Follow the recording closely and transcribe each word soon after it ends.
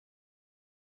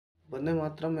Vande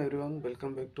Matram everyone,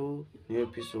 welcome back to new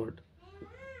episode.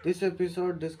 This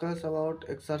episode discuss about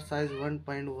exercise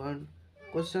 1.1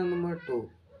 question number 2.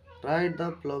 Write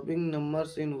the following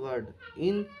numbers in word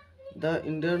in the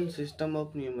Indian system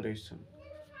of numeration.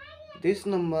 These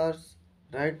numbers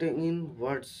write in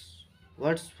words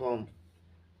form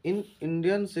in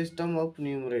Indian system of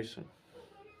numeration.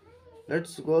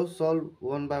 Let's go solve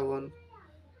one by one.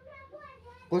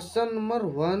 Question number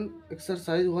 1,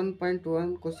 exercise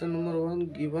 1.1, question number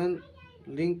 1, given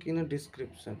link in a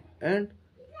description, and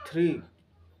 3,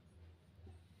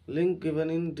 link given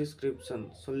in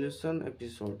description, solution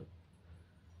episode.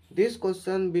 This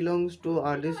question belongs to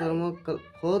RD Sharma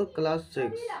for class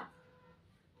 6.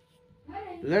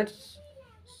 Let's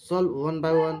solve one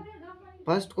by one.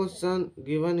 First question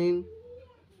given in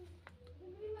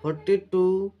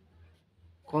 42,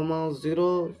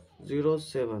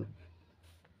 007.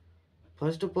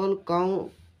 First of all,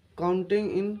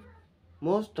 counting in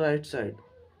most right side.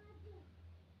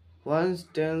 Ones,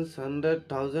 tens, hundred,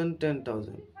 thousand,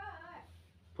 10,000.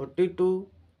 42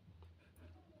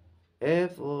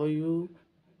 FOU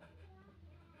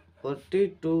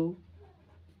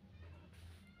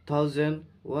 42,000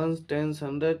 ones, tens,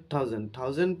 hundred, thousand.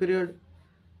 Thousand period.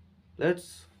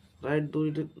 Let's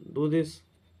do this.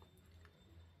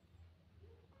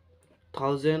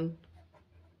 Thousand,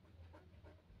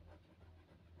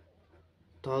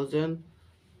 thousand,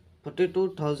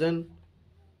 42,000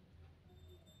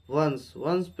 ones.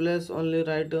 Ones place only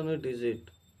write on a digit.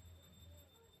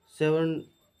 7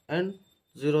 and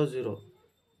 00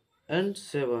 and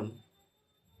 7.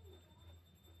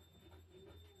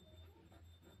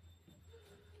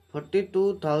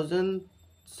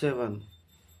 42,007.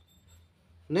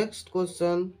 Next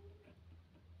question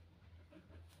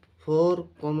 4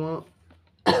 comma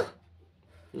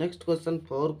next question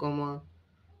 4 comma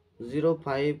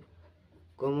 05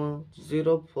 comma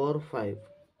 045.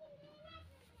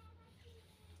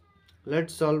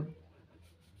 Let's solve.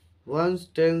 Ones,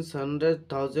 tens, hundred,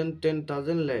 thousand,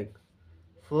 10,000 lakh.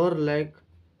 4 lakh,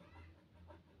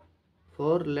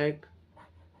 4 lakh,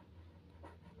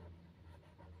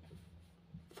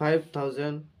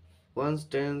 5,000. Ones,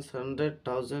 tens, hundred,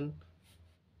 thousand,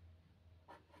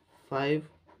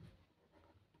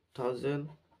 5,000,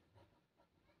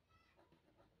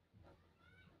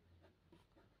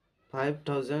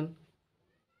 5,000.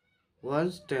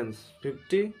 Ones, tens,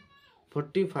 50,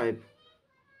 45.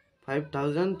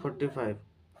 5,000, 45.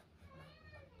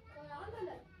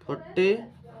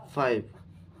 45.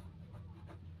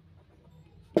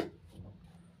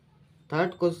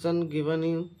 Third question given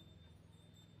in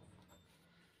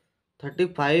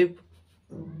 35,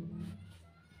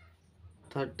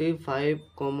 35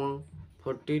 comma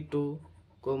 42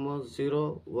 comma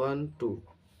 012.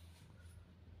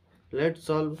 Let's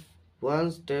solve.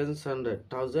 Ones, tens, hundred,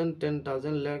 thousand,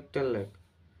 10,000 lakh, 10 lakh.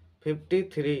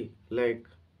 53 lakh.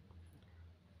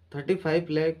 35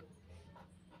 lakh.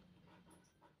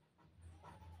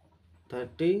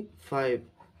 35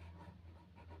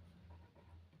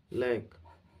 lakh.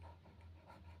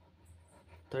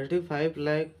 35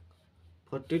 lakh.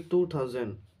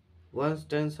 42,000. Ones,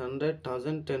 tens, hundred,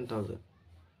 thousand, 10,000.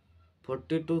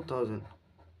 42,000.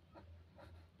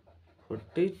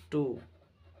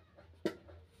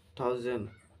 42,000.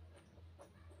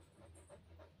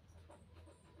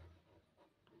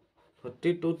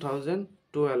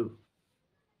 42,012.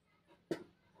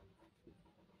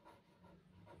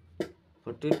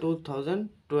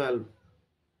 42,012.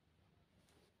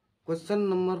 Question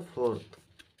number 4.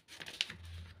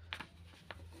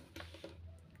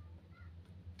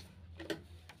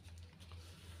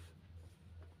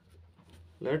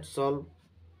 Let's solve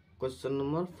question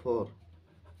number 4.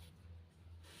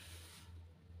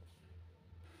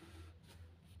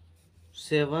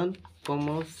 7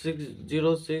 comma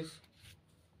 606.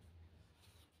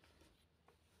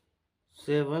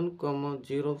 7 comma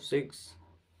 06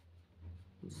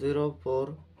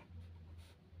 04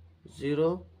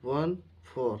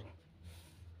 014.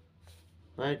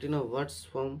 Write in a words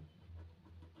form.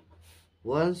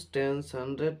 Ones, tens,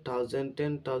 hundred, thousand,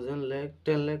 10,000 lakh,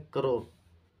 10 lakh, crore.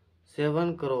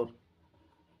 7 crore.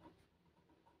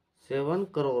 7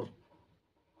 crore.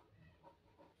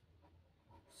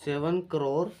 7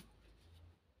 crore.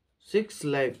 6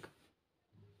 lakh.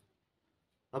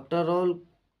 After all,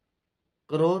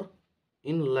 crore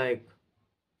in lakh.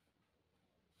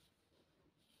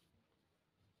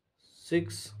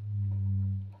 6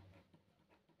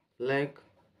 lakh.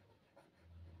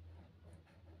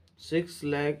 6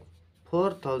 lakh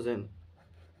 4,000.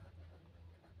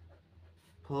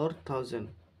 4,000.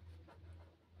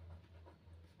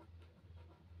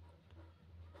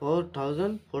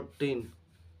 4014.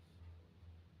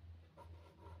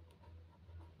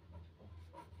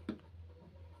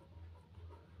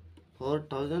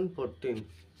 4014.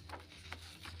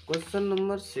 Question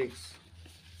number 6.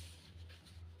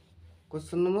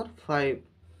 Question number 5.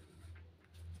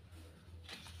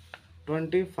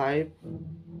 25.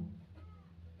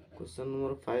 Question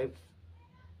number 5.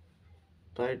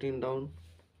 Writing down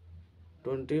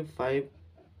 25,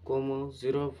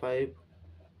 05,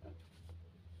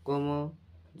 05,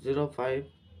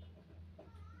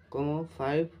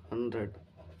 500.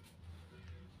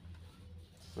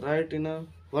 Write in a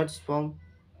words form.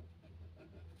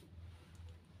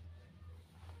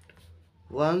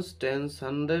 Ones, tens,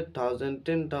 hundred, thousand,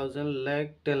 10,000,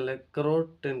 lakh, 10 lakh, crore,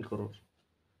 10 crore.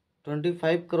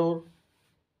 25 crore,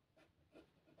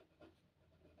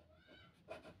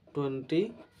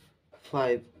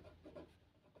 25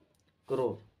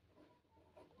 crore.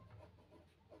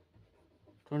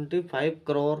 25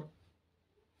 crore,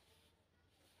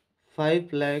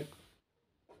 5 lakh,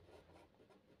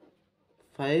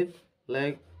 5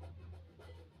 lakh,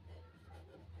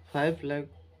 5 lakh,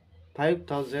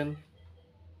 5,000,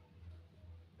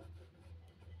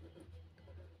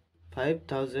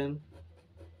 5,000,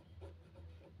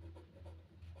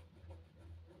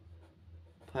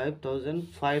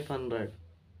 5,500.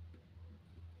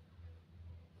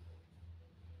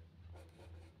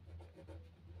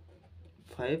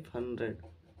 500.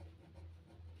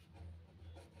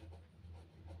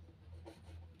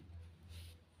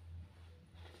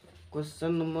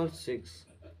 Question number 6.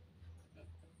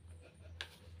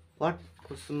 What?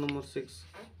 Question number 6.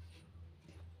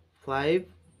 5,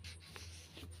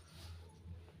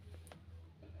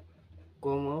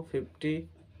 50,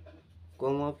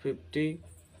 50,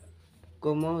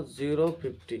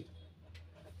 050.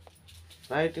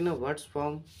 Write in a words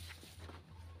form.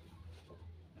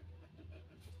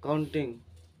 Counting.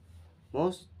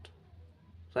 Most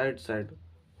right side.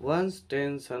 Ones,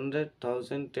 tens, hundred,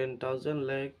 thousand, 10,000,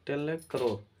 lakh, 10 lakh,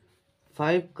 crore.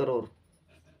 5 crore.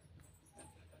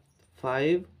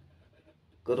 5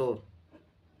 crore.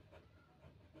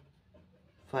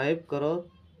 5 crore.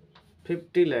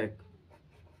 50 lakh.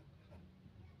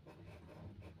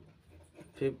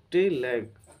 50 lakh.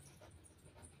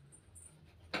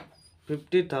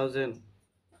 50,000.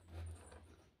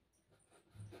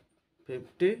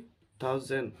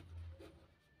 50,000.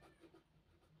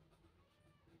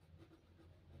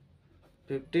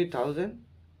 50,000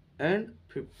 and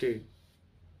 50.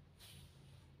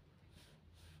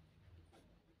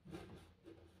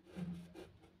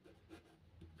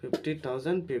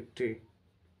 50,000, 50.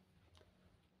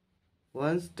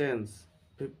 Ones, tens,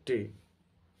 50.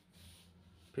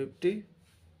 50.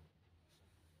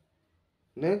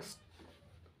 Next,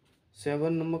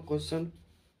 7 number question.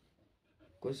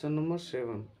 Question number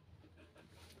 7.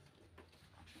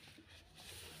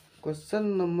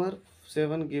 Question number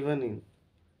 7 given in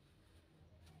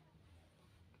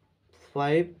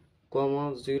 5,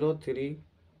 03,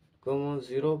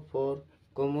 04,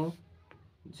 012.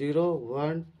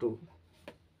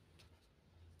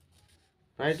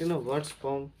 Write in a words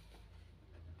form.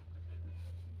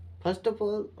 First of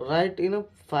all, write in a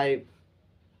 5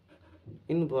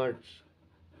 in words.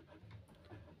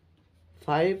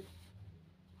 5,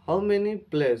 how many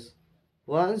place?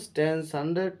 Ones, tens,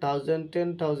 hundred, thousand,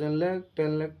 10,000, lakh,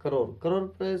 10 lakh, crore. Crore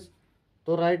place,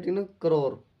 to write in a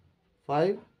crore.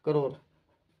 5 crore.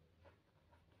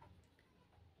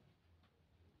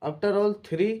 After all,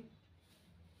 3,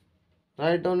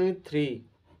 write on it 3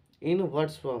 in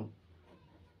words form.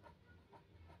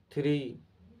 3.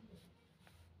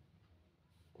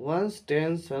 Ones,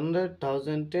 tens, hundred,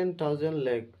 thousand, 10,000,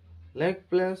 lakh. Lakh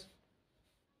place,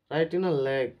 write in a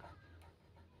lakh.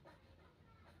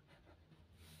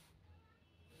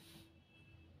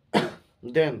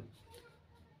 Then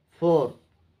 4,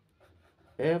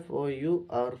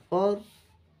 FOUR, 4,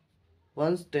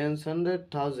 ones, tens,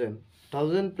 hundred, thousand.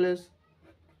 Thousand place,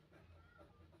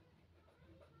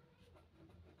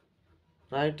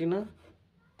 write in a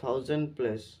thousand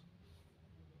place.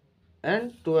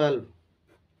 And 12.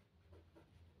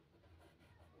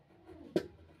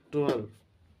 12.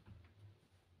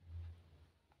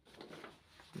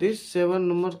 This 7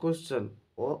 number question.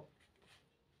 All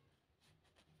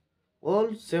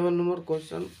 7 number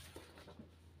question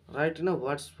write in a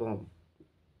words form.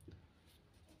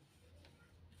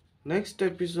 Next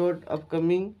episode,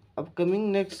 upcoming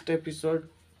next episode,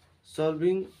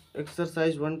 solving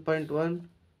exercise 1.1,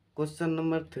 question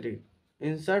number 3.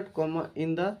 Insert comma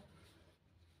in the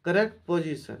correct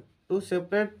position to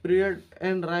separate period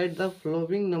and write the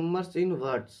following numbers in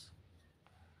words.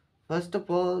 First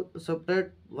of all,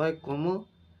 separate by comma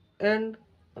and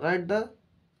write the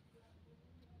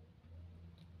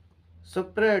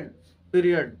separate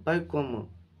period by comma.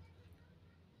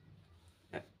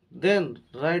 Then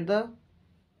write the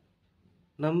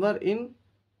number in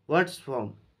words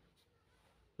form.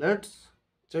 Let's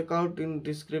check out in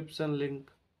description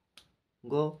link.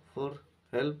 Go for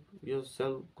help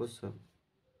yourself question.